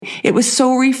it was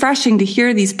so refreshing to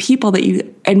hear these people that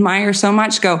you admire so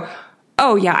much go,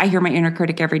 oh yeah, I hear my inner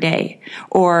critic every day.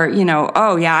 Or,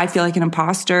 oh yeah, I feel like an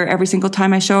imposter every single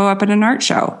time I show up at an art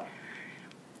show.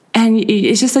 And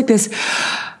it's just like this,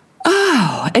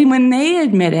 oh, and when they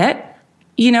admit it,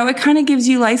 it kind of gives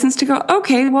you license to go,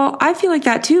 okay, well, I feel like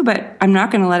that too, but I'm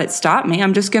not going to let it stop me.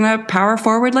 I'm just going to power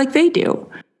forward like they do.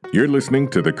 You're listening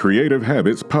to the Creative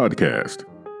Habits Podcast,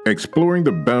 exploring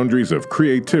the boundaries of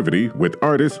creativity with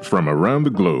artists from around the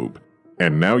globe.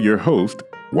 And now your host,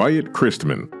 Wyatt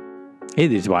Christman. Hey,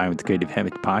 this is Wyatt with the Creative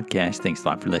Habits Podcast. Thanks a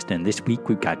lot for listening. This week,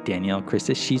 we've got Danielle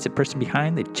Christus. She's the person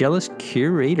behind The Jealous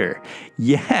Curator.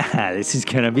 Yeah, this is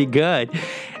going to be good.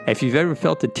 If you've ever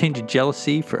felt a tinge of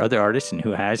jealousy for other artists, and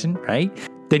who hasn't, right?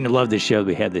 Then you'll love the show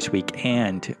we had this week.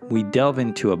 And we delve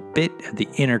into a bit of the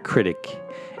inner critic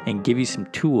and give you some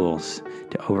tools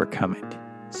to overcome it.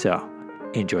 So,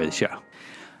 enjoy the show.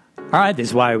 All right, this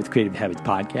is Wyatt with Creative Habits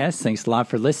Podcast. Thanks a lot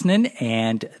for listening.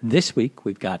 And this week,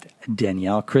 we've got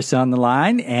Danielle Christus on the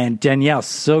line. And Danielle,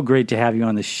 so great to have you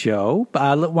on the show.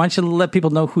 Why don't you let people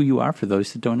know who you are for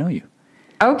those that don't know you?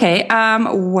 Okay,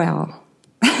 well,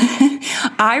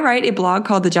 I write a blog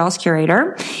called The Jealous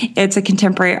Curator. It's a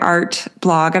contemporary art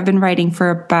blog. I've been writing for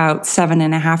about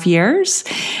 7.5 years.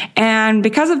 And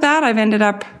because of that, I've ended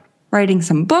up writing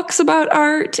some books about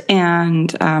art,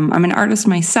 and I'm an artist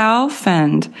myself,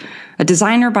 and a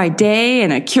designer by day,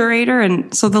 and a curator,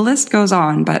 and so the list goes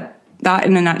on, but that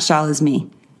in a nutshell is me.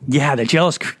 Yeah, The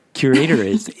Jealous Curator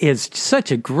is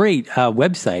such a great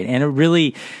website, and it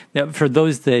really, for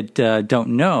those that don't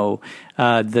know,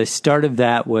 the start of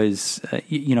that was,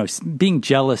 being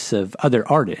jealous of other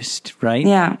artists, right?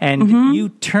 Yeah. And you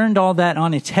turned all that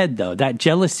on its head, though. That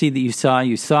jealousy that you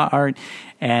saw art,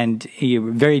 and you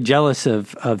were very jealous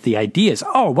of the ideas.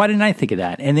 Oh, why didn't I think of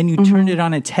that? And then you turned it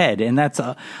on its head, and that's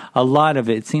a lot of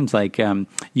it. It seems like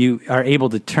you are able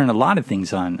to turn a lot of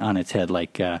things on its head,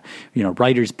 like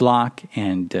writer's block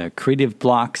and creative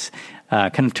blocks.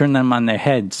 Kind of turn them on their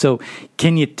head. So,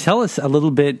 can you tell us a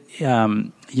little bit,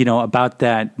 about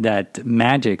that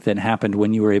magic that happened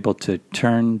when you were able to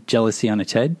turn jealousy on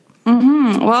its head?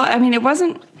 Mm-hmm. Well, I mean, it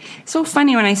wasn't so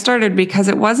funny when I started because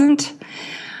it wasn't.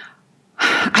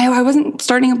 I wasn't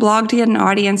starting a blog to get an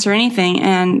audience or anything,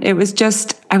 and it was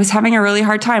just I was having a really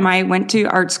hard time. I went to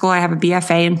art school. I have a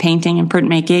BFA in painting and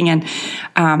printmaking, and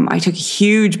I took a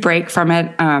huge break from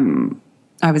it.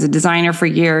 I was a designer for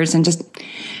years, and just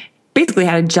basically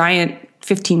had a giant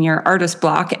 15-year artist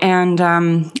block. And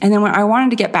then when I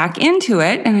wanted to get back into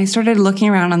it, and I started looking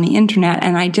around on the internet,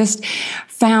 and I just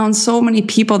found so many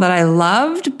people that I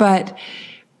loved, but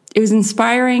it was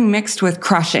inspiring mixed with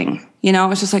crushing. It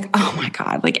was just like, oh my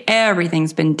God, like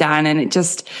everything's been done. And it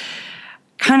just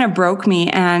kind of broke me.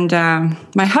 And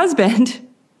my husband,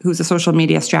 who's a social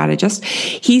media strategist,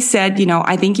 he said,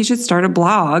 I think you should start a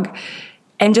blog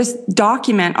and just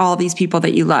document all these people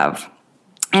that you love.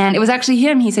 And it was actually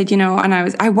him. He said, and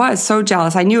I was so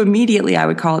jealous. I knew immediately I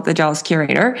would call it The Jealous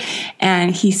Curator. And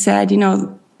he said,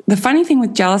 the funny thing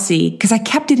with jealousy, because I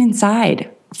kept it inside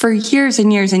for years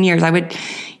and years and years, I would,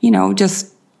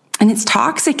 and it's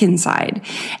toxic inside.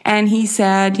 And he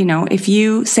said, if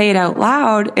you say it out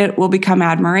loud, it will become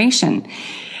admiration.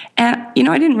 And,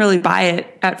 I didn't really buy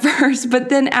it at first, but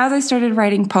then as I started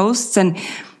writing posts, and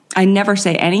I never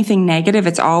say anything negative,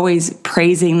 it's always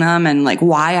praising them and like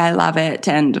why I love it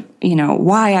and,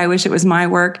 why I wish it was my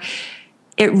work.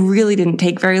 It really didn't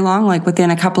take very long. Like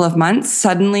within a couple of months,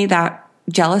 suddenly that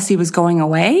jealousy was going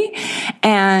away.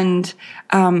 And,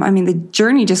 the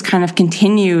journey just kind of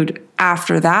continued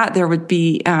after that. There would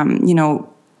be,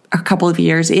 a couple of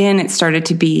years in, I started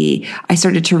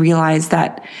to realize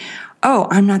that, oh,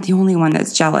 I'm not the only one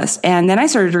that's jealous. And then I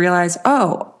started to realize,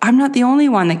 oh, I'm not the only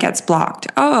one that gets blocked.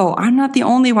 Oh, I'm not the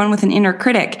only one with an inner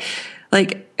critic.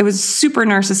 Like it was super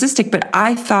narcissistic, but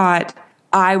I thought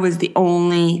I was the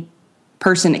only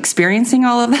person experiencing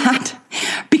all of that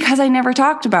because I never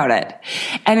talked about it.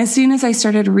 And as soon as I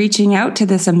started reaching out to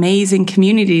this amazing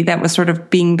community that was sort of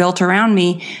being built around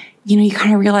me, you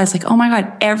kind of realize like, oh my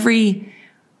God, every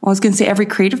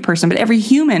creative person, but every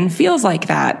human feels like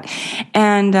that.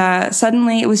 And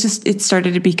suddenly it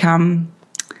started to become,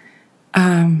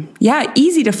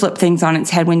 easy to flip things on its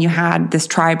head when you had this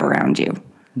tribe around you.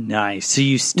 Nice. So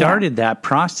you started that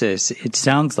process, it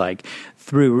sounds like,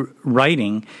 through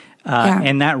writing.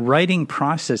 And that writing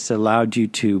process allowed you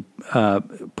to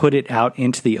put it out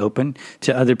into the open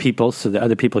to other people so that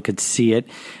other people could see it,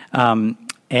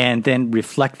 and then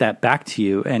reflect that back to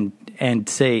you and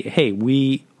say, hey,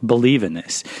 we believe in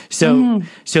this. So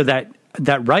so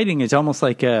that writing is almost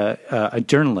like a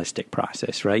journalistic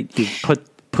process, right? You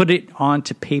put it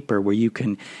onto paper where you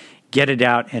can get it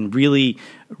out and really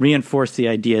reinforce the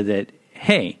idea that,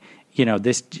 hey,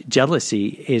 this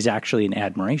jealousy is actually an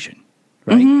admiration,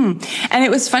 right? Mm-hmm. And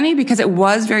it was funny because it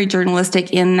was very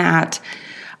journalistic in that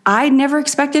I never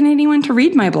expected anyone to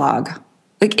read my blog.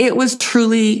 Like, it was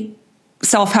truly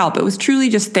self-help. It was truly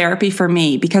just therapy for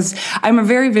me because I'm a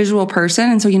very visual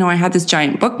person. And so, I had this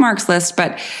giant bookmarks list,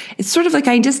 but it's sort of like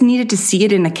I just needed to see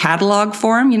it in a catalog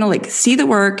form, like see the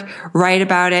work, write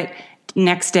about it,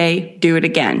 next day, do it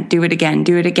again, do it again,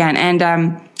 do it again.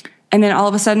 And then all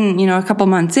of a sudden, a couple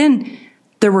months in,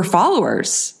 there were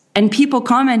followers and people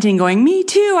commenting going, me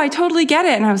too, I totally get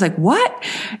it. And I was like, what?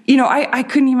 I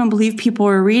couldn't even believe people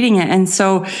were reading it. And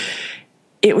so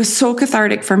it was so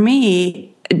cathartic for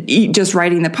me just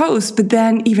writing the post, but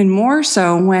then even more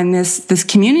so when this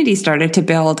community started to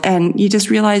build and you just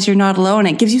realize you're not alone.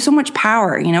 It gives you so much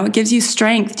power, it gives you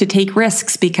strength to take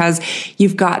risks because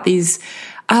you've got these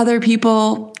other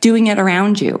people doing it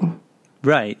around you.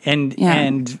 Right.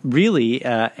 And really,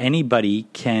 anybody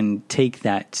can take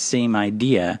that same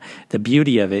idea. The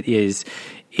beauty of it is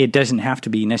it doesn't have to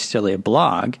be necessarily a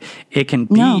blog. It can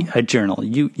be a journal.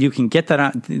 You can get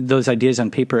those ideas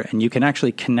on paper, and you can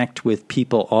actually connect with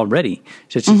people already,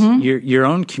 such as your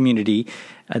own community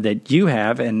that you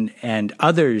have and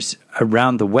others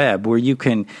around the web, where you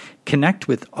can connect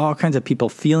with all kinds of people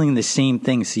feeling the same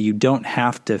thing, so you don't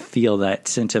have to feel that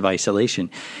sense of isolation,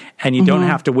 and you don't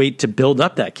have to wait to build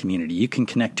up that community. You can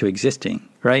connect to existing,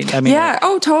 right? I mean,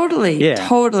 totally. Yeah.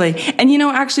 Totally. And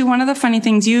actually one of the funny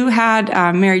things, you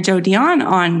had Mary Jo Dion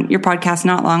on your podcast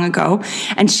not long ago,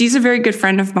 and she's a very good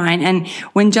friend of mine. And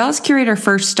when Jealous Curator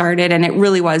first started, and it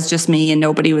really was just me and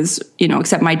nobody was,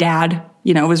 except my dad,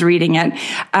 was reading it.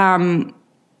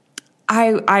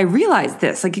 I realized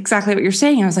this, like exactly what you're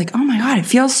saying. I was like, oh my God, it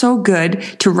feels so good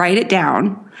to write it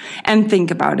down and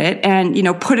think about it and,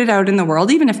 put it out in the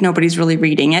world, even if nobody's really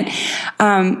reading it.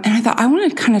 And I thought, I want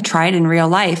to kind of try it in real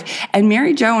life. And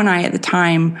Mary Jo and I at the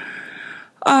time,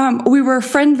 we were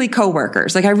friendly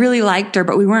coworkers. Like, I really liked her,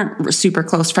 but we weren't super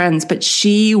close friends. But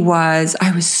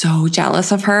I was so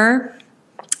jealous of her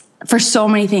for so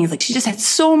many things. Like, she just had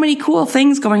so many cool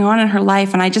things going on in her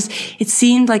life. And it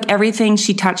seemed like everything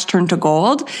she touched turned to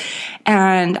gold.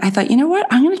 And I thought, you know what?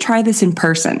 I'm going to try this in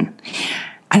person.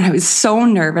 And I was so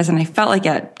nervous and I felt like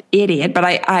an idiot, but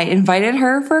I invited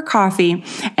her for a coffee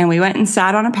and we went and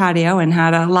sat on a patio and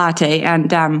had a latte.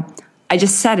 And, I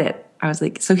just said it. I was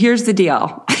like, so here's the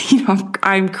deal.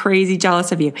 I'm crazy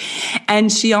jealous of you.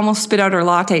 And she almost spit out her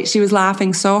latte. She was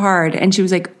laughing so hard. And she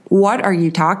was like, what are you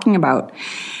talking about?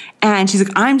 And she's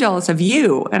like, I'm jealous of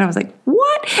you. And I was like,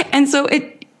 what? And so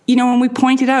when we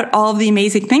pointed out all of the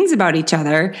amazing things about each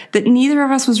other that neither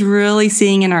of us was really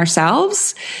seeing in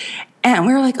ourselves. And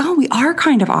we were like, oh, we are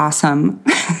kind of awesome.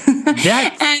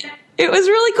 And it was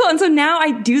really cool. And so now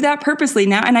I do that purposely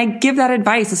now. And I give that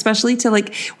advice, especially to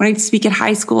like when I speak at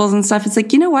high schools and stuff. It's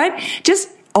like, you know what? Just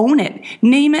own it,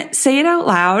 name it, say it out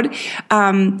loud.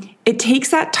 It takes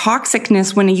that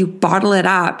toxicness when you bottle it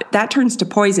up, that turns to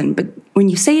poison. But when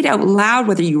you say it out loud,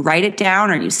 whether you write it down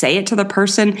or you say it to the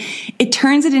person, it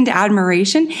turns it into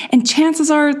admiration. And chances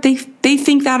are they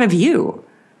think that of you.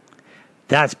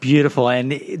 That's beautiful.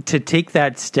 And to take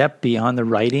that step beyond the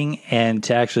writing and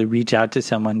to actually reach out to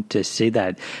someone to say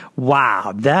that,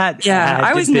 wow, that. Yeah,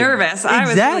 I was nervous.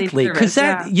 Exactly. Because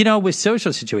with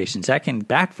social situations, that can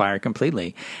backfire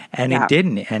completely. And it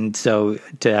didn't. And so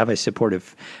to have a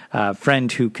supportive friend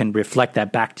who can reflect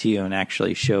that back to you and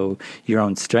actually show your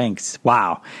own strengths,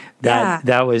 wow.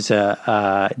 That was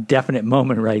a definite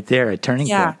moment right there, a turning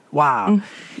point. Wow.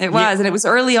 It was, and it was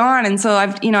early on. And so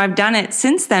I've done it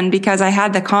since then because I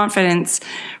had the confidence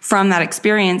from that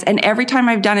experience. And every time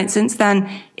I've done it since then,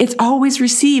 it's always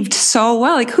received so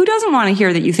well. Like, who doesn't want to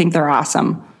hear that you think they're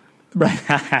awesome? Right.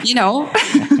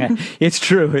 It's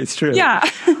true. It's true. Yeah.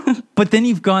 But then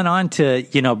you've gone on to,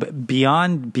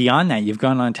 beyond that, you've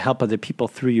gone on to help other people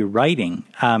through your writing.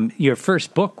 Your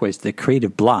first book was The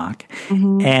Creative Block,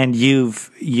 and you've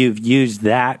used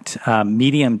that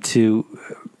medium to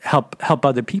help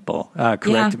other people,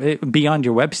 beyond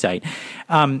your website.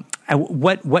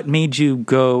 What made you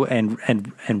go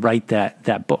and write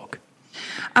that book?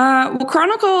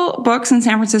 Chronicle Books in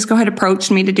San Francisco had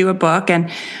approached me to do a book, and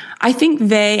I think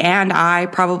they and I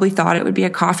probably thought it would be a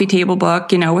coffee table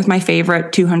book, with my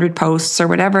favorite 200 posts or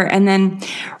whatever. And then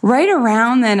right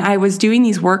around then I was doing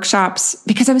these workshops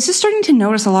because I was just starting to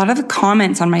notice a lot of the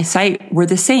comments on my site were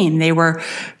the same. They were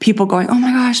people going, oh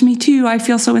my gosh, me too. I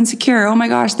feel so insecure. Oh my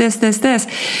gosh, this.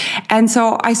 And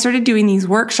so I started doing these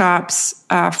workshops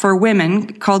for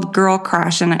women called Girl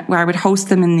Crush, and where I would host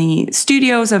them in the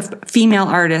studios of female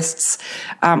artists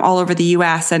all over the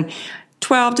US. And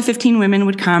 12 to 15 women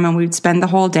would come and we would spend the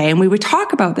whole day and we would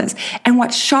talk about this. And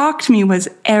what shocked me was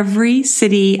every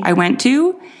city I went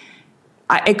to,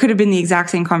 it could have been the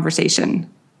exact same conversation.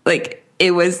 Like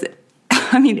it was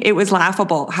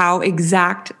laughable how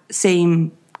exact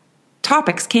same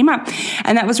topics came up.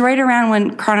 And that was right around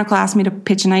when Chronicle asked me to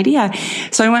pitch an idea.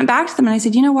 So I went back to them and I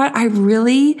said, you know what? I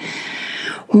really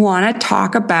want to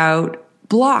talk about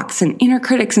blocks and inner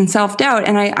critics and self-doubt.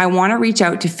 And I want to reach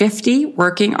out to 50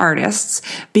 working artists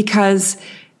because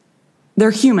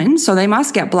they're human, so they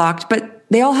must get blocked, but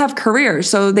they all have careers.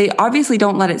 So they obviously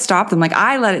don't let it stop them. Like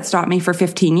I let it stop me for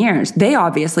 15 years. They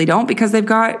obviously don't because they've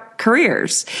got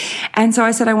careers. And so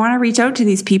I said, I want to reach out to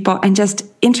these people and just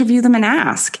interview them and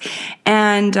ask.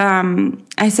 And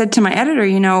I said to my editor,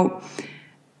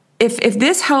 if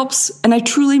this helps, and I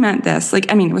truly meant this,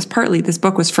 it was partly, this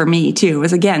book was for me too. It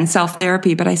was again,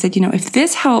 self-therapy, but I said, if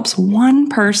this helps one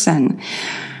person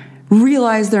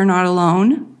realize they're not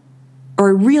alone,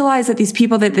 or realize that these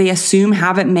people that they assume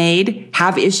have it made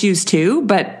have issues too,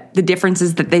 but the difference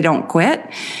is that they don't quit,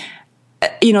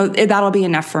 that'll be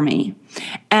enough for me.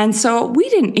 And so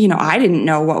I didn't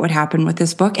know what would happen with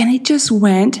this book, and it just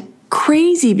went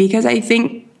crazy because I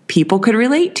think people could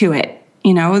relate to it.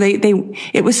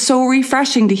 It was so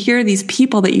refreshing to hear these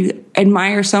people that you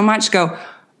admire so much go,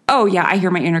 oh yeah, I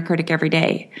hear my inner critic every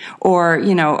day. Or,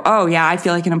 oh yeah, I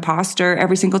feel like an imposter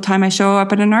every single time I show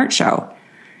up at an art show.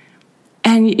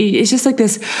 And it's just like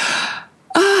this,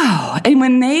 and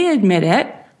when they admit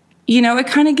it, it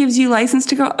kind of gives you license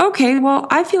to go, okay, well,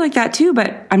 I feel like that too,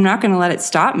 but I'm not going to let it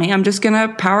stop me. I'm just going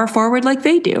to power forward like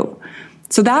they do.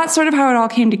 So that's sort of how it all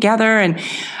came together. And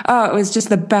it was just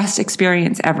the best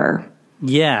experience ever.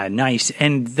 Yeah, nice.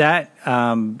 And that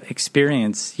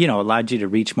experience, allowed you to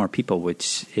reach more people,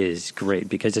 which is great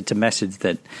because it's a message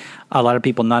that a lot of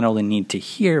people not only need to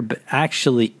hear, but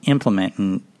actually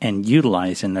implement and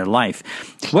utilize in their life.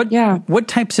 What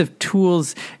types of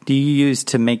tools do you use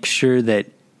to make sure that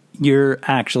you're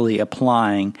actually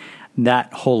applying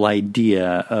that whole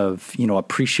idea of,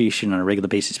 appreciation on a regular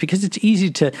basis? Because it's easy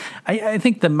to, I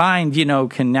think the mind,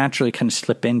 can naturally kind of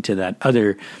slip into that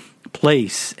other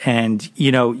place. And,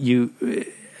 you,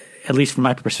 at least from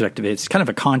my perspective, it's kind of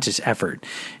a conscious effort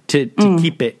to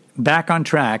keep it back on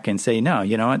track and say, no,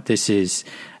 you know what, this is,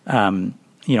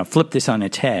 flip this on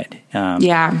its head.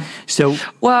 So,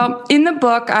 well, in the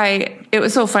book, it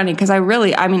was so funny because I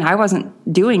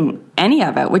wasn't doing any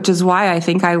of it, which is why I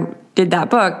think I did that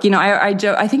book.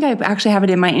 I think I actually have it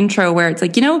in my intro where it's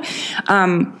like,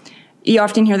 you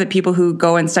often hear that people who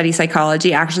go and study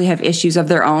psychology actually have issues of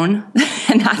their own,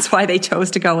 and that's why they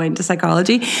chose to go into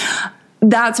psychology.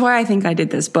 That's why I think I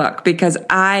did this book, because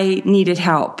I needed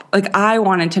help. Like, I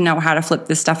wanted to know how to flip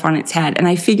this stuff on its head, and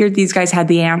I figured these guys had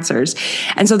the answers.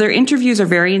 And so their interviews are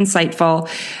very insightful.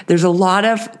 There's a lot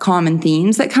of common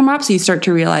themes that come up, so you start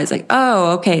to realize, like,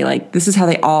 oh, okay, like, this is how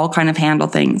they all kind of handle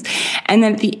things. And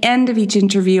then at the end of each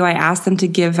interview, I asked them to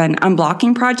give an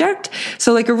unblocking project.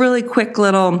 So, like, a really quick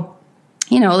little,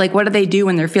 like, what do they do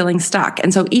when they're feeling stuck?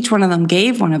 And so each one of them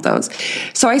gave one of those.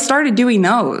 So I started doing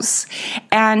those.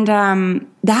 And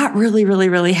that really, really,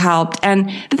 really helped. And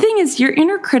the thing is, your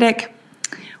inner critic,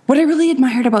 what I really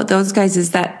admired about those guys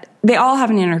is that they all have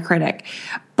an inner critic,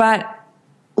 but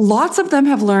lots of them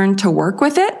have learned to work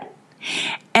with it.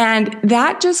 And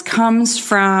that just comes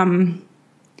from,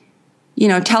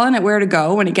 telling it where to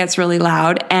go when it gets really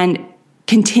loud and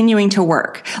continuing to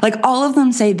work. Like, all of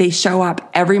them say they show up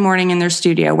every morning in their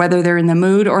studio, whether they're in the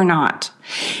mood or not.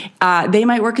 They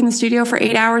might work in the studio for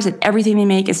 8 hours and everything they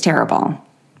make is terrible.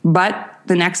 But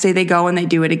the next day they go and they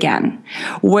do it again.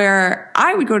 Where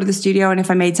I would go to the studio, and if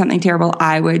I made something terrible,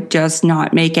 I would just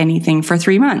not make anything for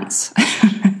 3 months.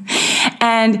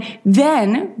 And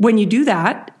then when you do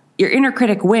that, your inner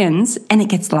critic wins and it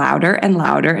gets louder and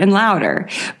louder and louder.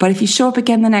 But if you show up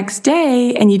again the next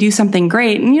day and you do something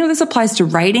great, and this applies to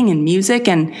writing and music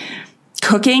and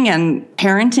cooking and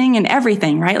parenting and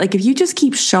everything, right? Like, if you just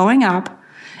keep showing up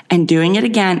and doing it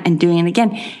again and doing it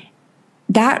again,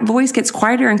 that voice gets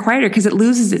quieter and quieter because it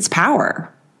loses its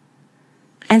power.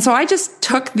 And so I just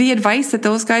took the advice that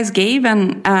those guys gave,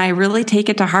 and I really take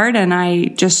it to heart, and I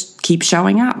just keep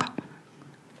showing up.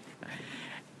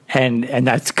 And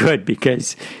that's good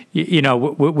because,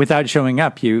 without showing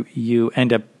up, you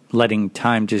end up letting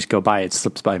time just go by. It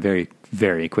slips by very,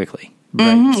 very quickly.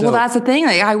 Right? Mm-hmm. So, well, that's the thing.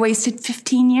 Like, I wasted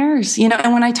 15 years,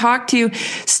 and when I talk to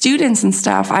students and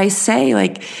stuff, I say,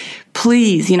 like,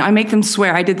 please, I make them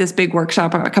swear. I did this big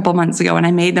workshop a couple months ago and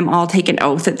I made them all take an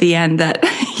oath at the end that,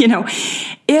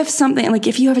 if something, like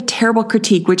if you have a terrible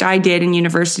critique, which I did in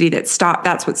university, that's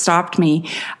what stopped me.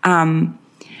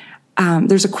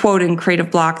 There's a quote in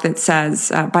Creative Block that says,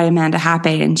 by Amanda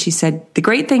Happe, and she said, "The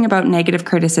great thing about negative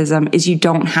criticism is you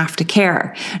don't have to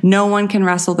care. No one can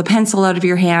wrestle the pencil out of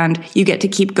your hand. You get to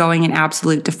keep going in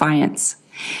absolute defiance."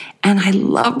 And I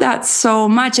love that so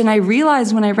much. And I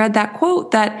realized when I read that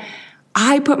quote that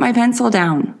I put my pencil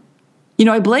down.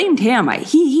 I blamed him.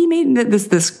 He made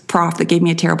this prof that gave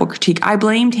me a terrible critique. I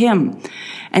blamed him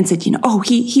and said,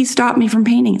 he stopped me from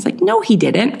painting. It's like, no, he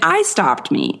didn't. I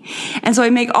stopped me. And so I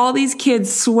make all these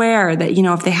kids swear that,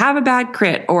 if they have a bad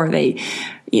crit or they've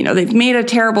made a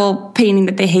terrible painting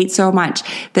that they hate so much,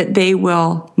 that they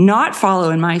will not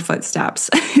follow in my footsteps,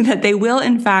 that they will,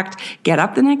 in fact, get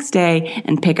up the next day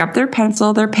and pick up their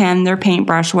pencil, their pen, their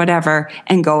paintbrush, whatever,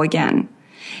 and go again.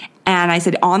 And I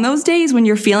said, on those days when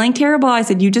you're feeling terrible, I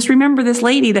said, you just remember this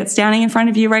lady that's standing in front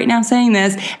of you right now saying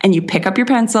this, and you pick up your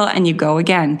pencil and you go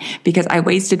again, because I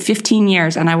wasted 15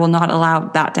 years and I will not allow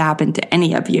that to happen to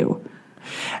any of you.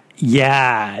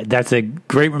 Yeah, that's a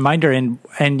great reminder. And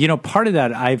part of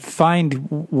that, I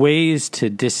find ways to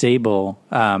disable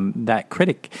that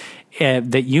critic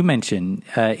that you mentioned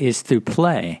is through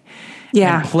play.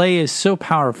 Yeah. And play is so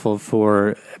powerful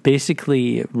for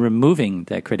basically removing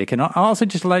that critic. And also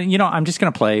just letting, I'm just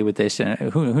going to play with this. And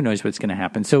who knows what's going to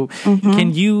happen. So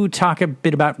can you talk a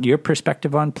bit about your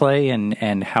perspective on play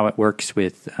and how it works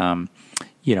with,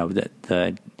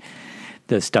 the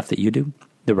stuff that you do,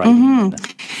 the writing?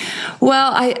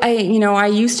 Well, I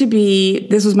used to be,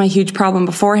 this was my huge problem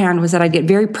beforehand, was that I'd get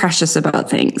very precious about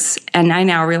things. And I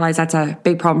now realize that's a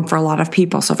big problem for a lot of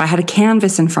people. So if I had a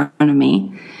canvas in front of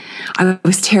me, I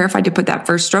was terrified to put that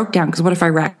first stroke down, because what if I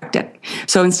wrecked it?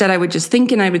 So instead I would just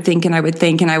think and I would think and I would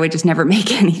think and I would just never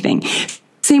make anything.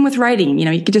 Same with writing.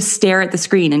 You could just stare at the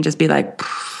screen and just be like,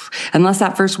 unless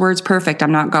that first word's perfect,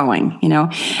 I'm not going,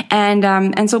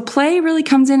 And so play really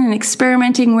comes in and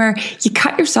experimenting where you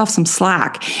cut yourself some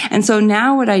slack. And so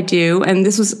now what I do, and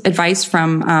this was advice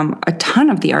from a ton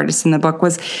of the artists in the book,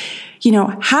 was,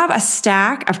 have a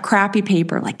stack of crappy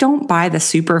paper. Like, don't buy the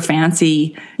super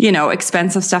fancy,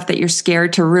 expensive stuff that you're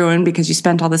scared to ruin because you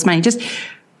spent all this money. Just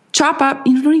chop up,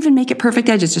 don't even make it perfect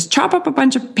edges. Just chop up a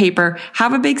bunch of paper,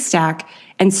 have a big stack,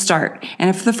 and start. And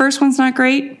if the first one's not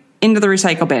great, into the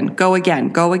recycle bin. Go again,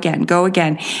 go again, go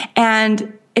again.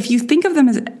 And if you think of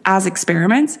them as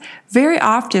experiments, very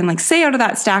often, like say out of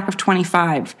that stack of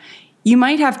 25, you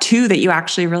might have 2 that you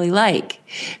actually really like.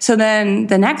 So then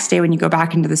the next day when you go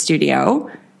back into the studio,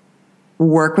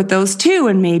 work with those 2,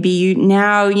 and maybe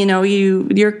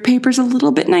your paper's a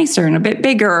little bit nicer and a bit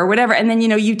bigger or whatever. And then,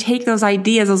 you take those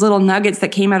ideas, those little nuggets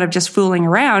that came out of just fooling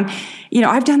around.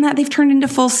 I've done that. They've turned into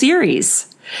full series.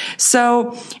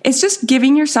 So it's just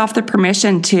giving yourself the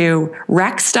permission to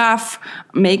wreck stuff,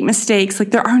 make mistakes.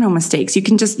 Like, there are no mistakes. You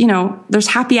can just, there's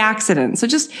happy accidents. So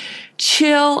just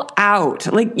chill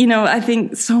out. Like, I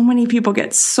think so many people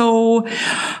get so,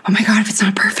 oh my God, if it's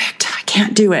not perfect, I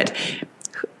can't do it.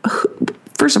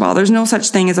 First of all, there's no such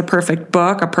thing as a perfect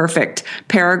book, a perfect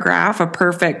paragraph, a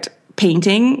perfect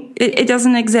painting. It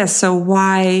doesn't exist. So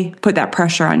why put that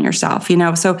pressure on yourself?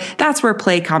 So that's where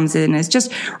play comes in, is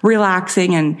just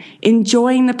relaxing and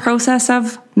enjoying the process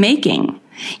of making.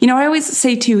 I always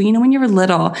say too, when you were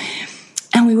little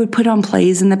and we would put on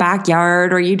plays in the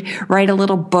backyard, or you'd write a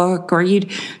little book, or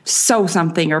you'd sew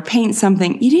something or paint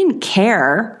something. You didn't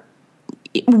care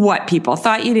what people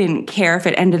thought. You didn't care if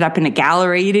it ended up in a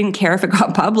gallery. You didn't care if it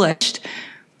got published.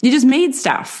 You just made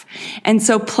stuff. And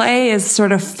so play is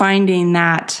sort of finding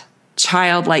that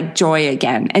childlike joy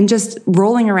again and just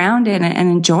rolling around in it and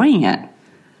enjoying it.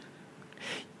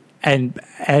 And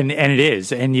it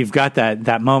is. And you've got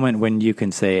that moment when you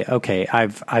can say, okay,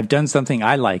 I've done something,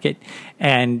 I like it,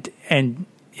 and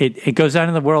it goes out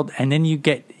in the world, and then you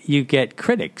get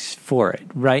critics for it,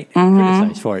 right?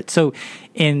 Criticized for it. So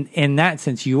in that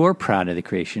sense, you're proud of the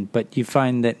creation, but you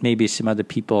find that maybe some other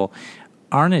people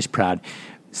aren't as proud.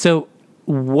 So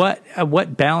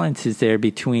what balance is there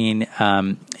between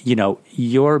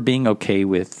you're being okay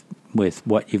with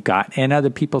what you've got and other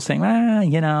people saying,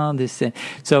 this.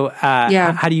 So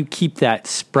how do you keep that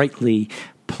sprightly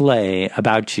play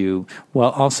about you while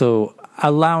also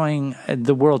allowing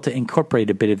the world to incorporate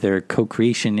a bit of their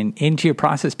co-creation into your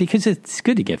process, because it's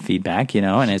good to get feedback,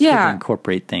 and it's good to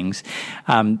incorporate things.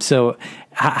 So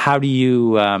how do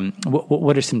you,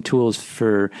 what are some tools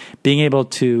for being able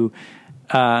to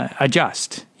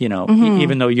adjust,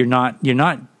 even though you're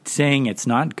not saying it's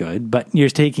not good, but you're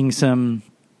taking some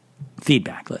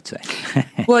feedback, let's say.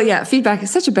 Well, yeah, feedback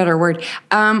is such a better word.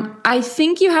 I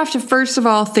think you have to, first of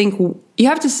all, you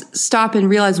have to stop and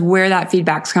realize where that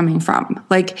feedback's coming from.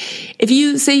 Like, if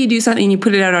you say you do something and you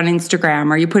put it out on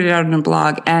Instagram or you put it out on a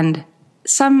blog and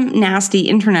some nasty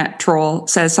internet troll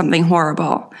says something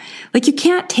horrible, like, you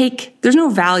can't there's no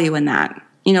value in that.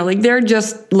 Like, they're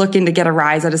just looking to get a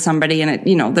rise out of somebody,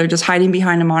 and they're just hiding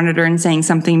behind a monitor and saying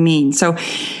something mean. So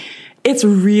it's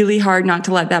really hard not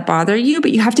to let that bother you,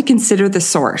 but you have to consider the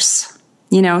source,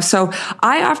 So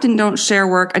I often don't share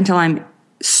work until I'm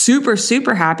super,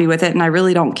 super happy with it and I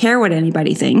really don't care what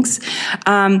anybody thinks.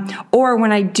 Or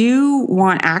when I do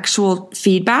want actual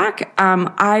feedback,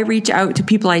 I reach out to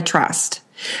people I trust,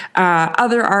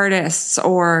 other artists,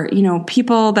 or,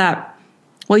 people that,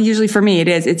 well, usually for me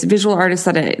it's visual artists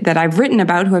that I've written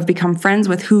about, who I've become friends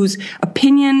with, whose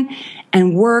opinion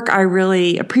and work I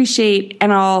really appreciate,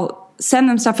 and I'll send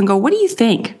them stuff and go, what do you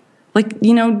think? Like,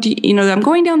 I'm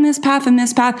going down this path and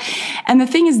this path. And the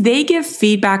thing is, they give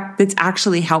feedback that's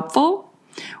actually helpful,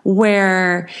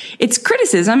 where it's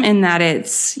criticism in that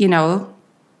it's, they're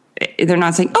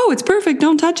not saying, oh, it's perfect,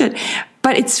 don't touch it.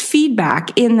 But it's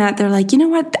feedback in that they're like, you know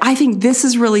what? I think this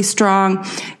is really strong.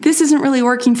 This isn't really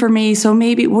working for me. So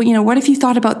maybe, what if you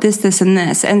thought about this, this, and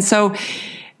this? And so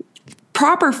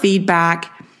proper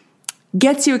feedback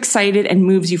gets you excited and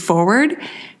moves you forward.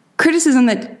 Criticism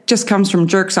that just comes from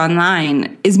jerks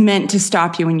online is meant to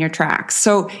stop you in your tracks.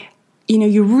 So,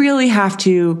 you really have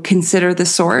to consider the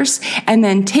source and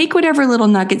then take whatever little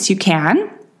nuggets you can.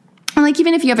 And like,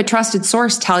 even if you have a trusted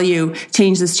source tell you,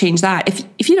 change this, change that.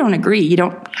 If you don't agree, you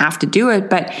don't have to do it,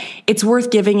 but it's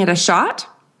worth giving it a shot.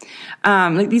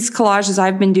 Like, these collages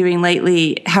I've been doing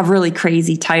lately have really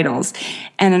crazy titles.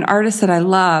 And an artist that I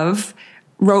love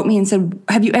wrote me and said,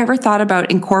 have you ever thought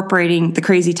about incorporating the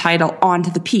crazy title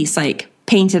onto the piece, like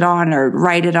paint it on or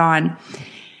write it on?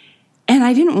 And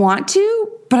I didn't want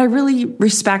to, but I really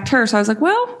respect her. So I was like,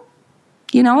 well,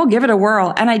 I'll give it a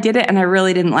whirl. And I did it, and I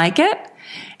really didn't like it.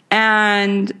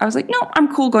 And I was like, no,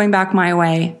 I'm cool going back my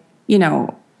way,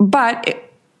 but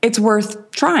it's worth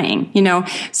trying,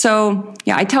 So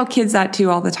yeah, I tell kids that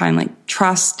too all the time, like,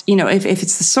 trust, if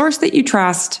it's the source that you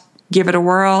trust, give it a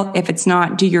whirl. If it's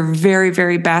not, do your very,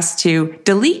 very best to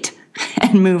delete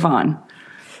and move on.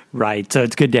 Right. So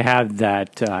it's good to have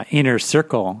that inner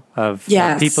circle of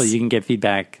people you can get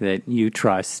feedback that you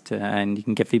trust, and you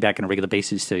can get feedback on a regular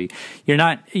basis. So you're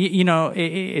not,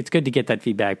 it's good to get that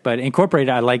feedback, but incorporate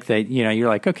it. I like that, you're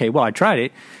like, okay, well, I tried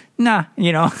it. Nah,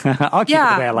 I'll keep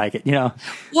it the way I like it,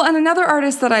 Well, and another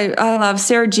artist that I love,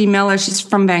 Sarah G. Miller, she's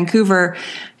from Vancouver,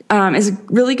 is a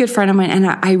really good friend of mine, and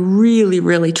I really,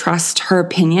 really trust her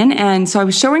opinion. And so I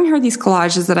was showing her these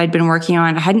collages that I'd been working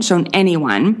on. I hadn't shown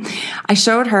anyone. I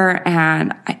showed her,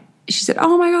 and she said,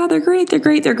 oh my God, they're great, they're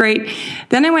great, they're great.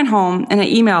 Then I went home and I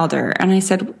emailed her, and I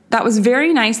said, that was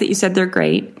very nice that you said they're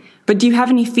great, but do you have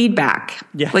any feedback?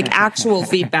 Yeah. Like, actual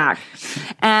feedback?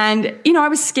 And, I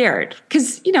was scared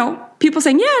because, people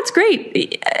saying, yeah, it's great.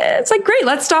 It's like, great,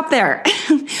 let's stop there.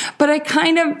 But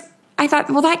I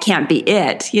thought, well, that can't be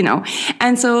it,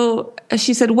 And so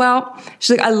she said,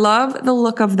 she's like, I love the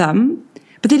look of them,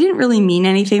 but they didn't really mean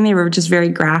anything. They were just very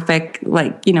graphic,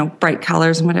 like, bright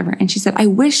colors and whatever. And she said, I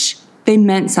wish they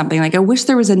meant something. Like, I wish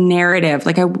there was a narrative,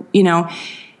 like,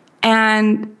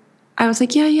 and I was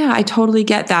like, yeah, I totally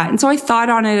get that. And so I thought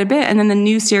on it a bit. And then the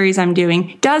new series I'm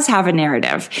doing does have a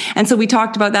narrative. And so we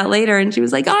talked about that later, and she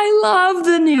was like, I love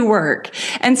the new work.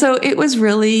 And so it was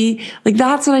really like,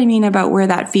 that's what I mean about where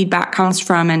that feedback comes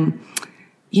from. And,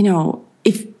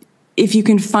 if you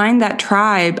can find that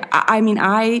tribe,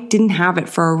 I didn't have it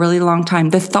for a really long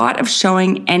time. The thought of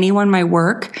showing anyone my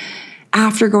work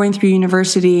after going through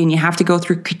university, and you have to go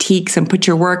through critiques and put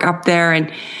your work up there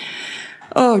and,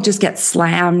 just get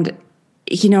slammed.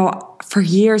 For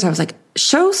years I was like,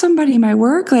 show somebody my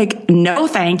work? Like, no,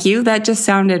 thank you. That just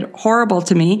sounded horrible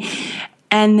to me.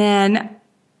 And then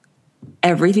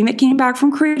everything that came back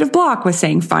from Creative Block was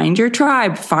saying, find your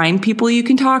tribe, find people you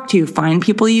can talk to, find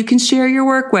people you can share your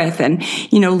work with, and,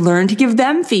 learn to give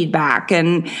them feedback.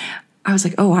 And I was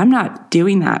like, oh, I'm not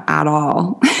doing that at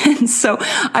all. And so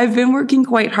I've been working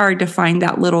quite hard to find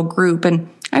that little group. And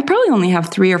I probably only have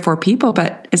 3 or 4 people,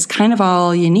 but it's kind of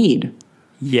all you need.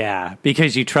 Yeah,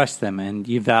 because you trust them and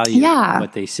you value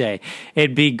what they say.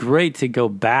 It'd be great to go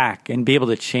back and be able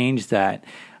to change that.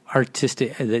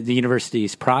 artistic, the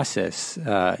university's process,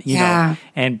 you know,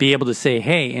 and be able to say,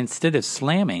 hey, instead of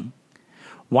slamming,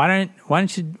 why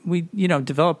don't we, you know,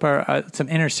 develop our some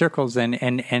inner circles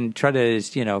and try to,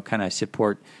 you know, kind of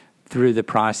support through the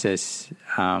process,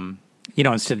 you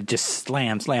know, instead of just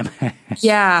slam.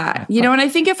 Yeah. You know, and I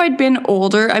think if I'd been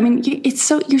older, I mean,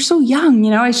 you're so young,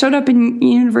 you know, I showed up in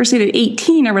university at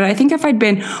 18 or whatever. I think if I'd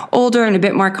been older and a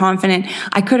bit more confident,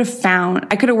 I could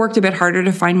have worked a bit harder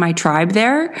to find my tribe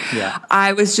there. Yeah.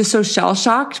 I was just so shell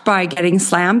shocked by getting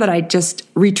slammed that I just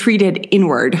retreated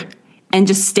inward and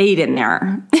just stayed in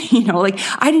there. You know, like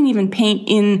I didn't even paint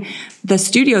in the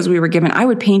studios we were given. I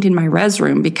would paint in my res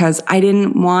room because I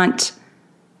didn't want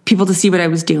people to see what I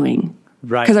was doing.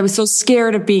 Right. Because I was so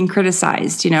scared of being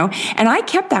criticized, you know? And I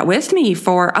kept that with me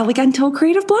for until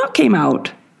Creative Block came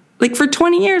out. Like for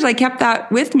 20 years, I kept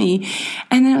that with me.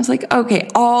 And then I was like, okay,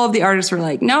 all of the artists were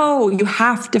like, no, you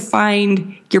have to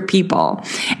find your people.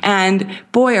 And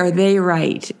boy, are they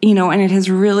right. You know, and it has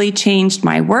really changed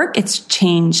my work. It's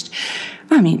changed.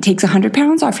 I mean, it takes 100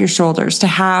 pounds off your shoulders to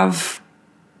have,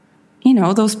 you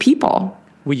know, those people.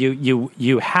 Well,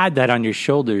 you had that on your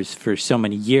shoulders for so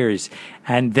many years,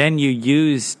 and then you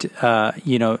used,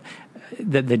 you know,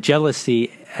 the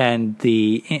jealousy and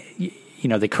the, you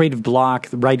know, the creative block,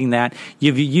 writing that.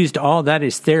 You've used all that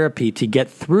as therapy to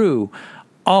get through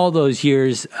all those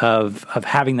years of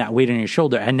having that weight on your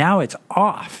shoulder, and now it's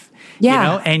off. Yeah. You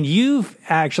know, and you've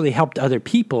actually helped other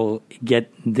people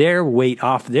get their weight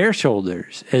off their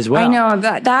shoulders as well. I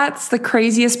know that's the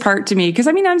craziest part to me. Because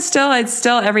I mean, it's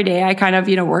still every day I kind of,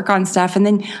 you know, work on stuff. And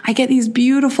then I get these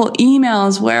beautiful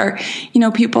emails where, you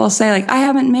know, people say like, I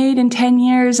haven't made in 10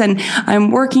 years and I'm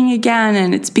working again.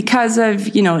 And it's because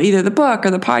of, you know, either the book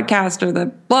or the podcast or the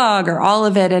blog or all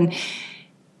of it. And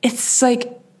it's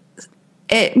like,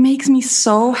 it makes me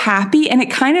so happy, and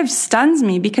it kind of stuns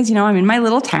me because, you know, I'm in my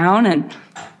little town and,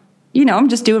 you know, I'm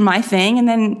just doing my thing. And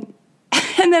then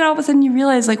all of a sudden you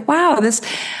realize like, wow,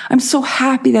 I'm so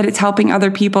happy that it's helping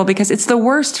other people, because it's the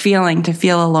worst feeling to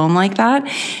feel alone like that.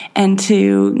 And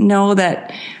to know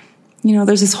that, you know,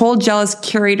 there's this whole jealous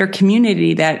curator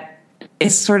community that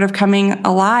is sort of coming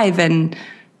alive, and,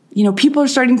 you know, people are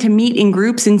starting to meet in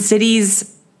groups in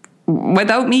cities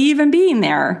without me even being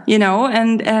there, you know,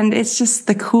 and it's just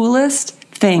the coolest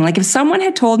thing. Like if someone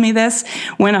had told me this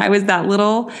when I was that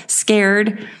little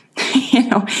scared, you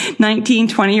know, 19,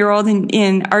 20-year-old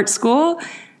in art school,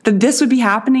 that this would be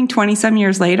happening 20 some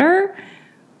years later,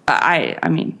 I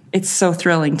mean, it's so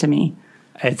thrilling to me.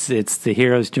 It's the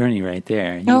hero's journey right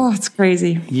there. It's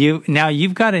crazy.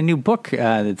 You've got a new book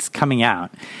that's coming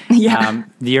out. Yeah.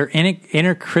 Your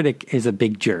inner critic is a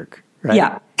big jerk, right?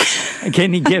 Yeah.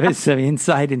 Can you give us some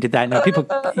insight into that? Now, people,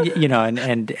 you know,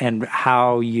 and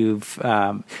how you've,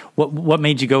 what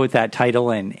made you go with that title,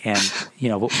 and you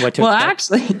know, what took. Well,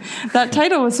 actually, that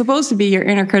title was supposed to be Your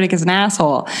Inner Critic is an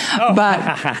Asshole,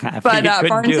 but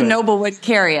Barnes and Noble wouldn't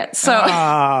carry it,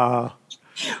 so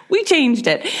we changed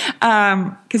it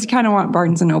because you kind of want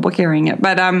Barnes and Noble carrying it,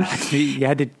 but you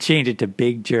had to change it to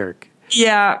Big Jerk.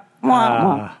 Yeah.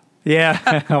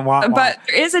 Yeah, but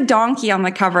there is a donkey on the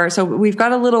cover, so we've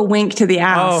got a little wink to the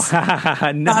ass.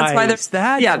 Oh, nice.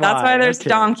 That's why there's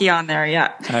donkey on there.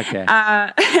 Yeah. Okay.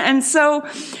 And so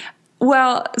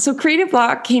Creative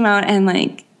Block came out and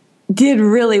like did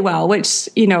really well, which,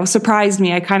 you know, surprised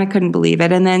me. I kind of couldn't believe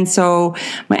it. And then so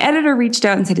my editor reached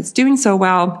out and said, it's doing so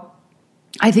well,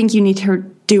 I think you need to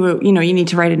you need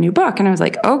to write a new book. And I was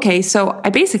like, okay. So I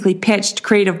basically pitched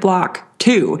Creative Block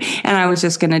 2, and I was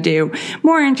just going to do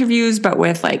more interviews, but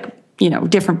with like, you know,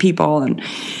 different people. And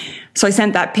so I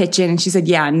sent that pitch in, and she said,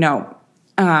 yeah, no.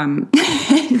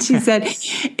 And she said,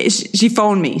 she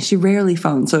phoned me. She rarely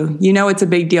phones. So, you know, it's a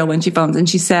big deal when she phones. And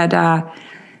she said,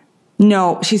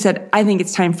 no, she said, I think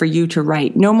it's time for you to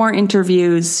write. No more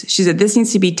interviews. She said, this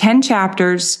needs to be 10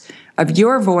 chapters of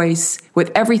your voice with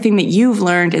everything that you've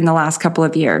learned in the last couple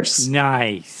of years.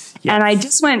 Nice. Yes. And I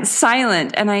just went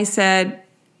silent, and I said,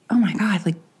 oh my God,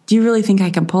 like, do you really think I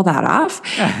can pull that off?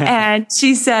 And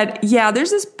she said, yeah,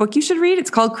 there's this book you should read. It's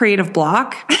called Creative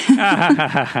Block.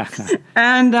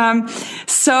 And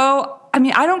so, I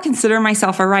mean, I don't consider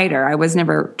myself a writer. I was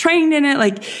never trained in it.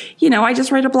 Like, you know, I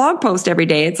just write a blog post every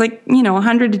day. It's like, you know,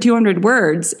 100 to 200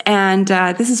 words. And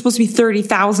this is supposed to be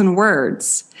 30,000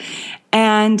 words.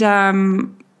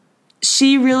 And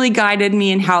she really guided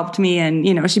me and helped me. And,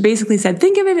 you know, she basically said,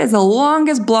 think of it as the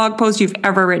longest blog post you've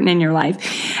ever written in your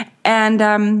life.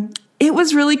 And it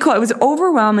was really cool. It was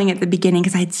overwhelming at the beginning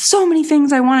because I had so many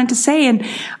things I wanted to say, and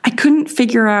I couldn't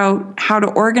figure out how to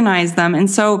organize them. And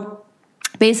so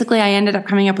basically, I ended up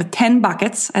coming up with 10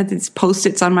 buckets. I had these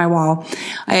Post-its on my wall.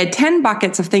 I had 10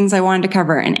 buckets of things I wanted to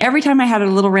cover. And every time I had a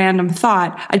little random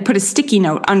thought, I'd put a sticky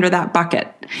note under that bucket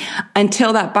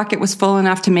until that bucket was full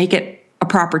enough to make it a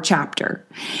proper chapter.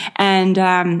 And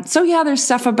there's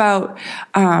stuff about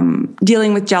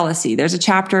dealing with jealousy. There's a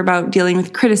chapter about dealing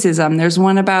with criticism. There's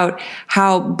one about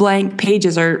how blank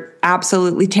pages are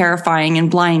absolutely terrifying and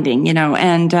blinding,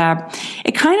 and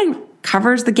it kind of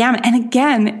covers the gamut. And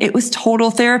again, it was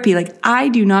total therapy. Like, I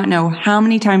do not know how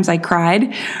many times I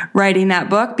cried writing that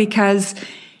book because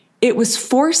it was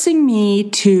forcing me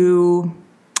to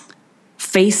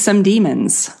face some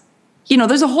demons.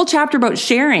 There's a whole chapter about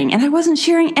sharing, and I wasn't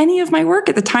sharing any of my work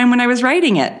at the time when I was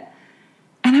writing it.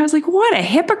 And I was like, what a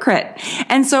hypocrite.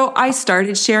 And so I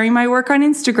started sharing my work on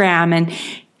Instagram and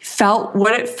felt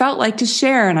what it felt like to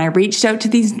share. And I reached out to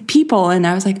these people and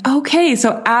I was like, okay.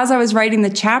 So as I was writing the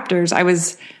chapters, I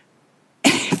was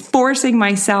forcing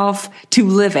myself to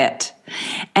live it.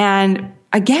 And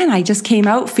again, I just came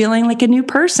out feeling like a new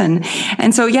person.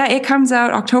 And so, it comes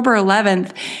out October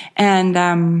 11th. And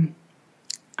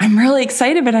I'm really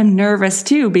excited, but I'm nervous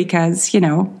too, because,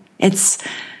 it's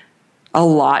a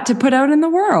lot to put out in the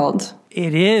world.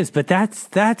 It is, but that's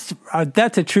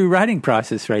a true writing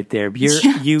process right there.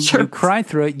 You cry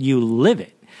through it, you live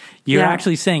it. You're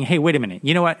actually saying, "Hey, wait a minute.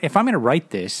 You know what? If I'm going to write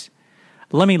this,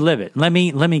 let me live it. Let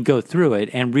me go through it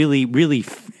and really,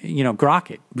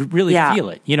 grok it, really feel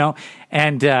it.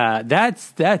 And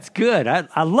that's good.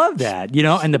 I love that.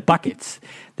 And the buckets.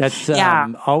 That's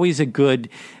always a good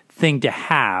thing to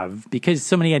have because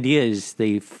so many ideas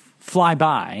they fly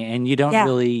by and you don't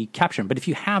really capture them. But if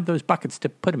you have those buckets to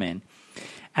put them in.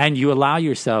 And you allow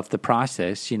yourself the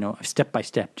process, step by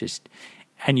step,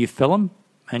 and you fill them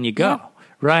and you go. Yeah.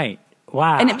 Right.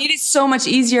 Wow. And it made it so much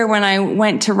easier when I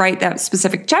went to write that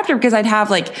specific chapter because I'd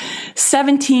have like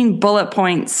 17 bullet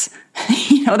points,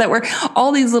 that were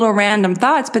all these little random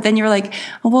thoughts. But then you were like,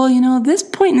 this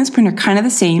point and this point are kind of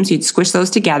the same. So you'd squish those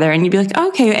together and you'd be like,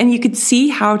 okay. And you could see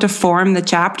how to form the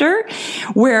chapter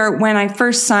where when I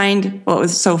first signed, it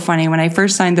was so funny. When I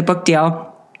first signed the book deal,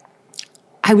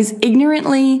 I was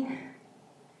ignorantly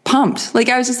pumped. Like,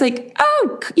 I was just like,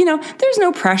 there's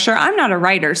no pressure. I'm not a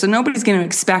writer, so nobody's going to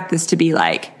expect this to be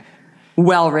like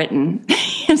well written.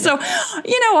 And so,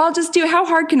 I'll just do, how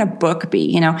hard can a book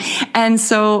be, And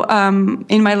so,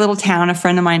 in my little town, a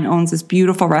friend of mine owns this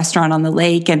beautiful restaurant on the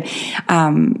lake and,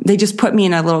 they just put me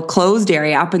in a little closed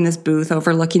area up in this booth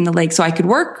overlooking the lake so I could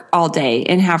work all day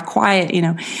and have quiet,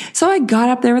 So I got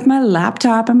up there with my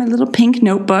laptop and my little pink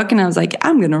notebook and I was like,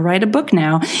 I'm going to write a book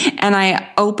now. And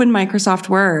I opened Microsoft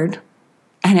Word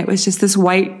and it was just this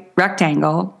white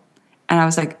rectangle. And I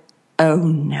was like, oh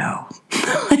no.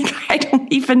 I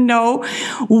don't even know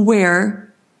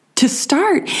where to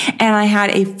start. And I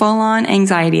had a full-on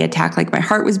anxiety attack. Like, my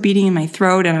heart was beating in my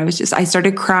throat and I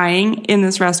started crying in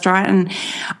this restaurant. And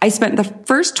I spent the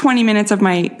first 20 minutes of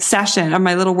my session, of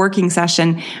my little working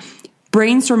session,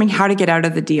 brainstorming how to get out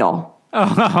of the deal.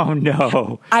 Oh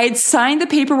no. I had signed the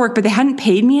paperwork, but they hadn't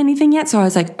paid me anything yet. So I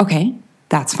was like, okay,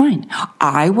 that's fine.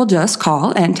 I will just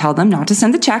call and tell them not to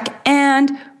send the check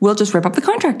and we'll just rip up the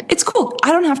contract. It's cool.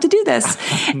 I don't have to do this.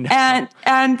 No.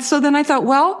 And so then I thought,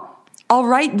 well, I'll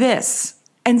write this.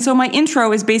 And so my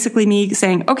intro is basically me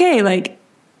saying, okay, like,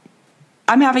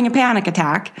 I'm having a panic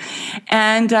attack.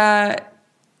 And then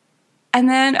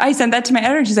I sent that to my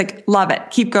editor and she's like, love it.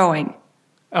 Keep going.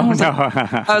 Oh, no.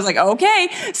 I was like, okay.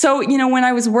 So, when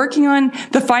I was working on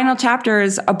the final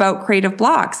chapters about creative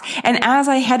blocks, and as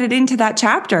I headed into that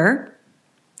chapter,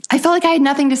 I felt like I had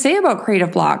nothing to say about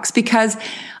creative blocks because,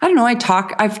 I don't know,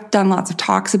 I've done lots of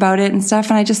talks about it and stuff,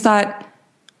 and I just thought,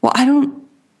 well,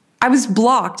 I was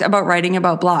blocked about writing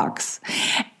about blocks.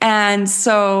 And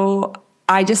so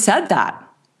I just said that.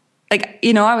 Like,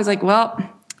 I was like, well,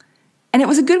 and it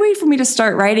was a good way for me to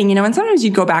start writing, and sometimes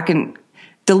you'd go back and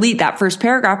delete that first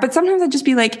paragraph, but sometimes I'd just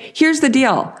be like, here's the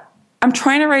deal. I'm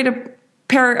trying to write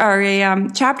a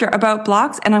chapter about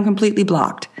blocks and I'm completely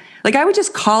blocked. Like, I would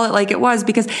just call it like it was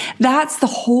because that's the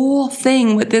whole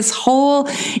thing with this whole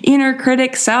inner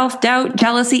critic, self-doubt,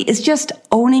 jealousy is just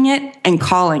owning it and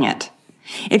calling it.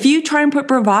 If you try and put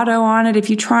bravado on it,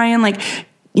 if you try and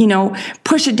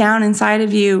push it down inside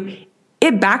of you,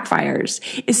 it backfires.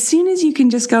 As soon as you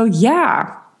can just go,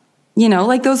 yeah,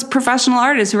 like those professional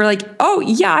artists who are like, oh,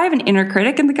 yeah, I have an inner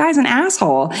critic and the guy's an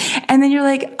asshole. And then you're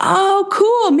like, oh,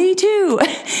 cool, me too.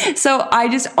 So I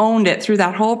just owned it through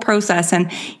that whole process.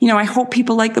 And, I hope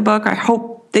people like the book. I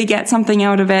hope they get something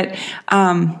out of it.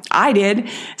 I did.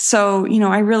 So,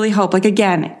 I really hope,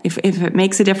 again, if it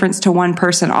makes a difference to one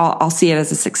person, I'll see it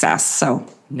as a success. So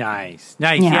Nice.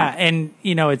 Yeah. And,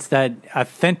 it's that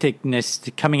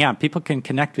authenticness coming out. People can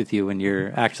connect with you when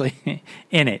you're actually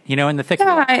in it, in the thick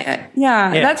of it.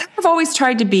 That's how I've always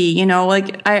tried to be,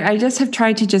 like I just have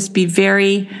tried to just be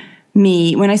very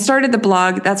me. When I started the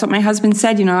blog, that's what my husband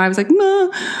said, I was like,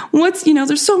 no,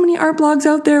 there's so many art blogs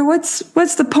out there. What's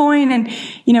the point? And,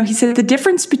 he said the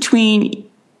difference between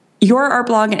your art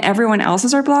blog and everyone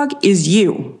else's art blog is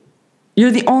you.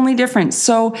 You're the only difference.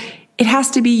 So it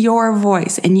has to be your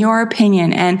voice and your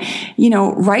opinion and,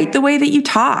 write the way that you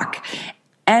talk.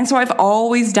 And so I've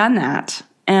always done that.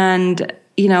 And,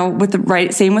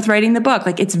 same with writing the book,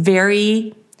 like it's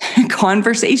very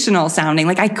conversational sounding.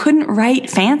 Like I couldn't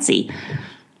write fancy.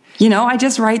 I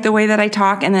just write the way that I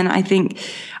talk. And then I think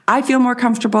I feel more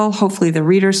comfortable. Hopefully the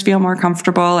readers feel more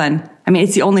comfortable. And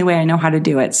it's the only way I know how to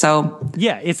do it. So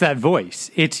yeah, it's that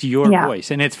voice. It's your voice,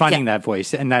 and it's finding that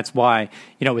voice. And that's why,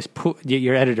 it was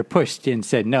your editor pushed and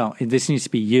said, no, this needs to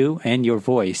be you and your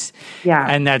voice. Yeah.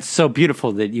 And that's so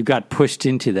beautiful that you got pushed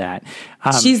into that.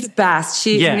 She's the best.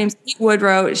 Her name's Kate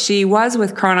Woodrow. She was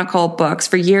with Chronicle Books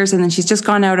for years, and then she's just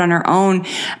gone out on her own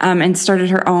and started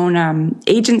her own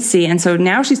agency. And so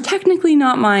now she's technically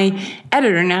not my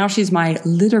editor. Now she's my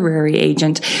literary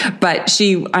agent. But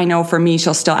I know for me,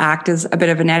 she'll still act as a bit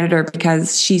of an editor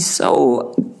because she's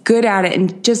so good at it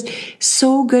and just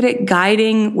so good at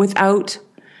guiding without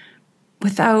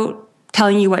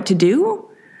telling you what to do.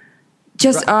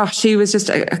 She was just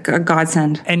a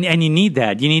godsend. And you need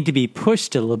that. You need to be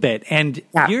pushed a little bit. And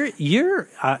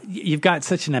you've got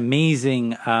such an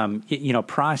amazing,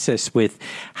 process with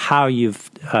how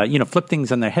you've, flipped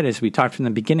things on their head as we talked from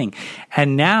the beginning.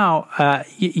 And now,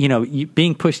 you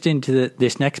being pushed into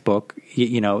this next book,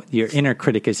 your inner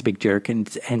critic is a big jerk and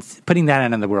putting that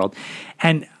out in the world.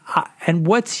 And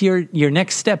what's your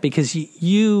next step? Because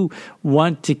you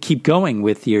want to keep going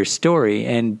with your story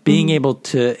and being able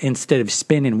to, instead of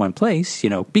spin in one place,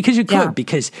 because you could,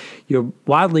 because you're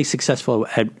wildly successful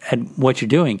at what you're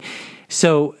doing.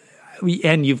 So,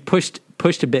 and you've pushed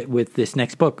a bit with this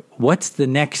next book. What's the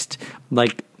next,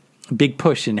 big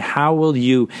push, and how will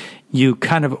you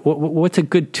kind of, what's a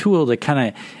good tool to kind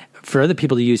of, for other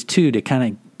people to use too, to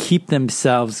kind of keep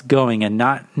themselves going and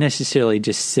not necessarily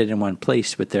just sit in one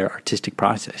place with their artistic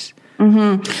process?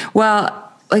 Mm-hmm.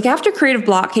 Well, after Creative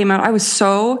Block came out, I was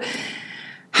so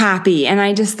happy. And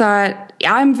I just thought,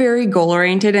 I'm very goal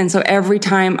oriented. And so every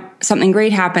time something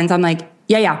great happens, I'm like,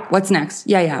 what's next?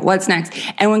 What's next?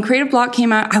 And when Creative Block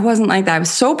came out, I wasn't like that. I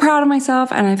was so proud of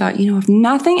myself. And I thought, if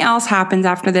nothing else happens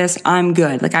after this, I'm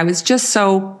good. I was just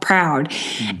so proud.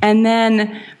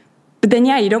 Mm-hmm. But then,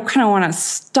 you don't kind of want to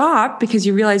stop because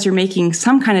you realize you're making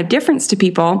some kind of difference to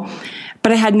people.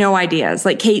 But I had no ideas.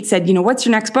 Like Kate said, what's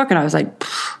your next book? And I was like,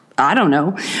 I don't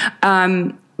know.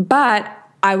 But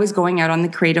I was going out on the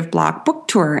Creative Block book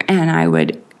tour, and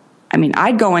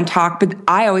I'd go and talk, but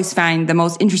I always find the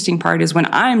most interesting part is when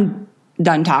I'm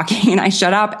done talking and I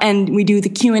shut up and we do the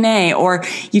Q&A, or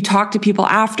you talk to people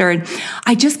after. And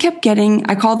I just kept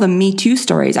I call them Me Too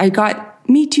stories. I got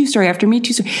Me Too story after Me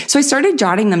Too story. So I started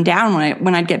jotting them down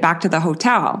when I'd get back to the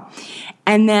hotel.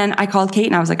 And then I called Kate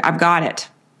and I was like, I've got it.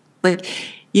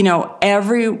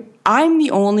 I'm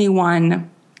the only one,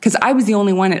 because I was the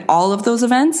only one at all of those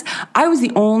events. I was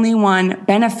the only one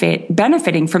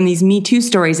benefiting from these Me Too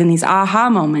stories and these aha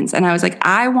moments. And I was like,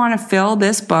 I want to fill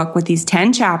this book with these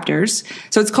 10 chapters.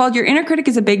 So it's called Your Inner Critic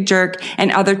is a Big Jerk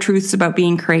and Other Truths About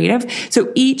Being Creative.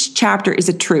 So each chapter is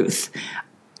a truth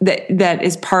that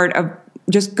is part of,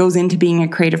 just goes into being a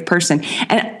creative person.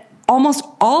 And almost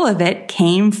all of it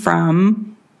came from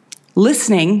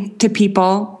listening to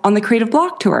people on the Creative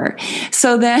Block tour.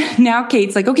 So then now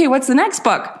Kate's like, okay, what's the next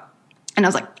book? And I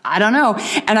was like, I don't know.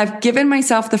 And I've given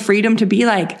myself the freedom to be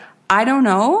like, I don't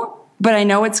know, but I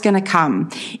know it's going to come.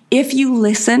 If you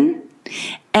listen,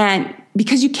 and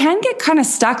because you can get kind of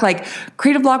stuck,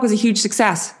 Creative Block was a huge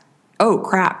success. Oh,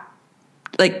 crap.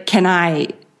 Can I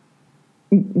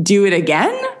do it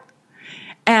again?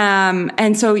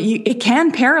 And so it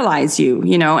can paralyze you,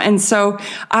 and so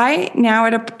I now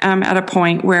am at a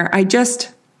point where I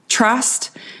just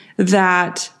trust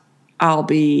that I'll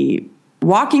be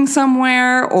walking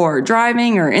somewhere or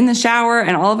driving or in the shower,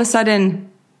 and all of a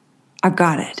sudden I've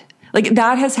got it.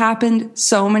 That has happened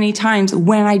so many times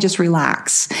when I just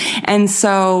relax. And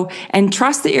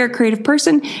trust that you're a creative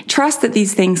person. Trust that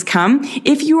these things come.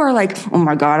 If you are like, oh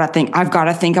my God, I've got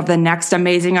to think of the next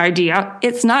amazing idea,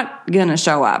 it's not going to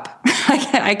show up.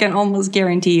 I can almost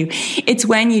guarantee you. It's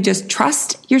when you just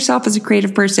trust yourself as a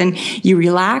creative person, you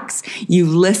relax, you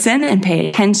listen and pay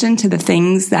attention to the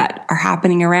things that are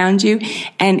happening around you,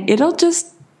 and it'll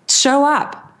just show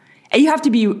up. And you have to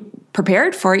be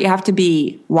prepared for it. You have to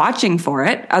be watching for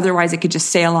it. Otherwise, it could just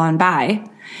sail on by.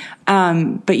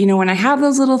 But when I have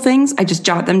those little things, I just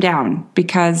jot them down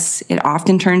because it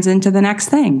often turns into the next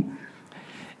thing.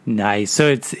 Nice.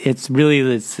 So it's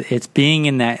really being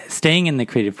in that, staying in the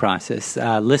creative process,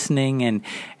 listening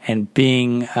and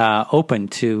being open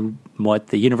to what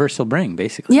the universe will bring,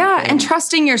 basically. Yeah, and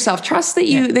trusting yourself. Trust that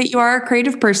you are a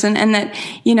creative person, and that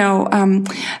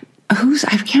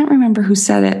I can't remember who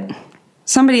said it.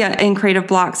 Somebody in Creative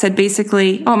Block said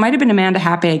basically, it might have been Amanda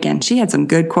Happe again. She had some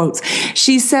good quotes.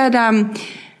 She said,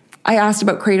 I asked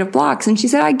about creative blocks, and she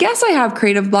said, I guess I have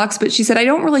creative blocks, but she said, I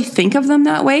don't really think of them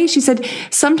that way. She said,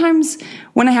 sometimes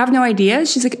when I have no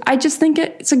ideas, she's like, I just think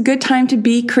it's a good time to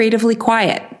be creatively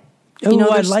quiet. I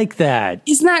like that.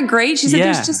 Isn't that great? She said,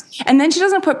 and then she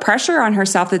doesn't put pressure on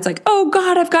herself. That's like, oh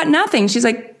God, I've got nothing. She's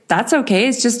like, that's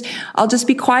okay. I'll just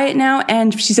be quiet now.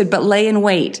 And she said, but lay and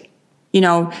wait,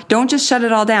 don't just shut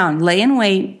it all down. Lay and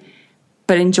wait,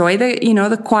 but enjoy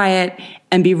the quiet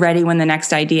and be ready when the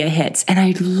next idea hits. And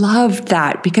I loved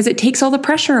that because it takes all the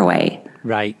pressure away.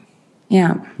 Right.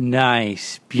 Yeah.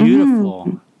 Nice. Beautiful.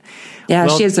 Mm-hmm. Yeah,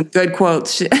 she has some good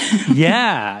quotes.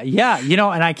 Yeah.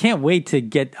 And I can't wait to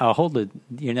get a hold of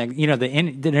the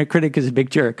inner critic is a big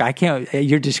jerk.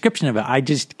 Your description of it, I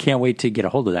just can't wait to get a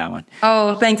hold of that one.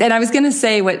 Oh, thanks. And I was going to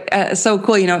say so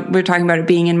cool, we're talking about it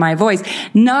being in my voice.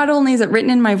 Not only is it written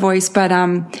in my voice, but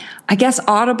I guess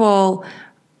Audible,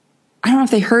 I don't know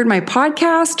if they heard my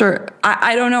podcast or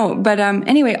I don't know. But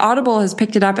anyway, Audible has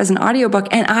picked it up as an audiobook,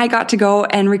 and I got to go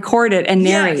and record it and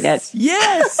narrate it.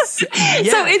 Yes. So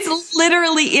it's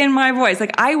literally in my voice.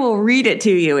 Like, I will read it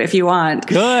to you if you want.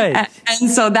 Good.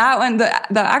 And so that one, the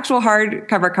actual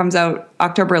hardcover comes out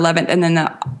October 11th, and then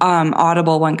the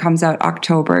Audible one comes out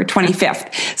October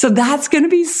 25th. So that's going to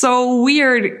be so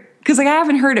weird because I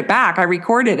haven't heard it back. I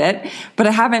recorded it, but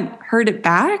I haven't heard it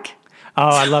back. Oh,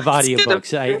 I love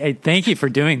audiobooks. I thank you for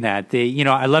doing that.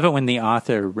 I love it when the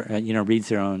author, reads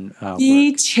their own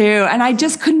Me work. too. And I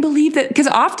just couldn't believe that, because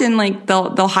often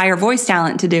they'll hire voice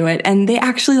talent to do it, and they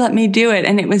actually let me do it.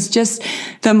 And it was just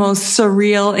the most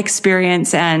surreal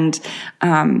experience. And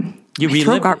you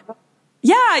relived it?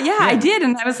 Yeah, I did.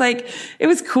 And I was like, it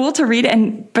was cool to read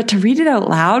it, but to read it out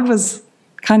loud was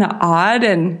kind of odd,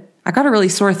 and I got a really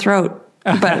sore throat.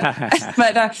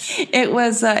 But it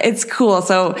was it's cool.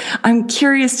 So I'm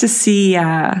curious to see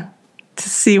what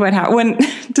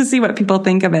people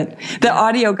think of it. The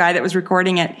audio guy that was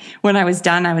recording it, when I was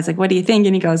done, I was like, "What do you think?"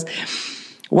 And he goes,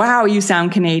 "Wow, you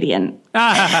sound Canadian."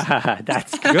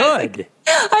 That's good.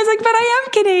 I was like, "But I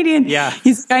am Canadian." Yeah.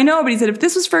 He's like, "I know," but he said, "If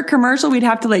this was for a commercial, we'd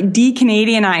have to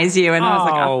de-Canadianize you." And I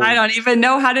was like, I don't even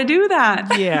know how to do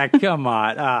that. Yeah, come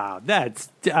on.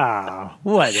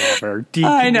 Whatever.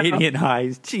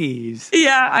 De-Canadianize. Jeez.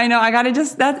 Yeah, I know. I gotta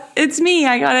it's me.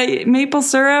 I gotta maple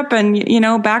syrup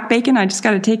and, back bacon. I just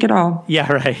gotta take it all.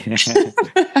 Yeah, right.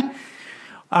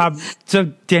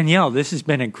 So Danielle, this has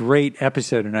been a great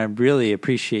episode, and I really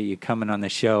appreciate you coming on the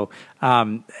show.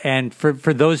 And for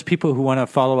those people who want to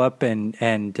follow up and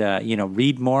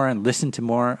read more and listen to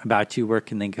more about you, where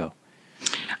can they go?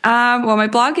 Well, my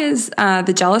blog is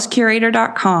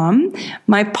thejealouscurator.com.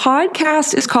 My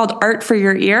podcast is called Art for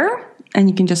Your Ear, and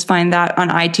you can just find that on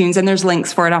iTunes, and there's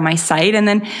links for it on my site. And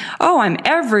then, I'm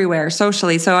everywhere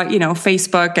socially. So,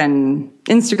 Facebook and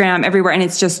Instagram, everywhere. And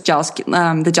it's just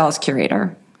The Jealous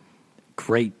Curator.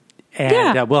 Great.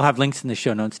 And we'll have links in the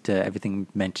show notes to everything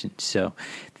mentioned. So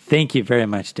thank you very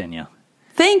much, Danielle.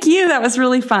 Thank you. That was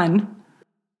really fun.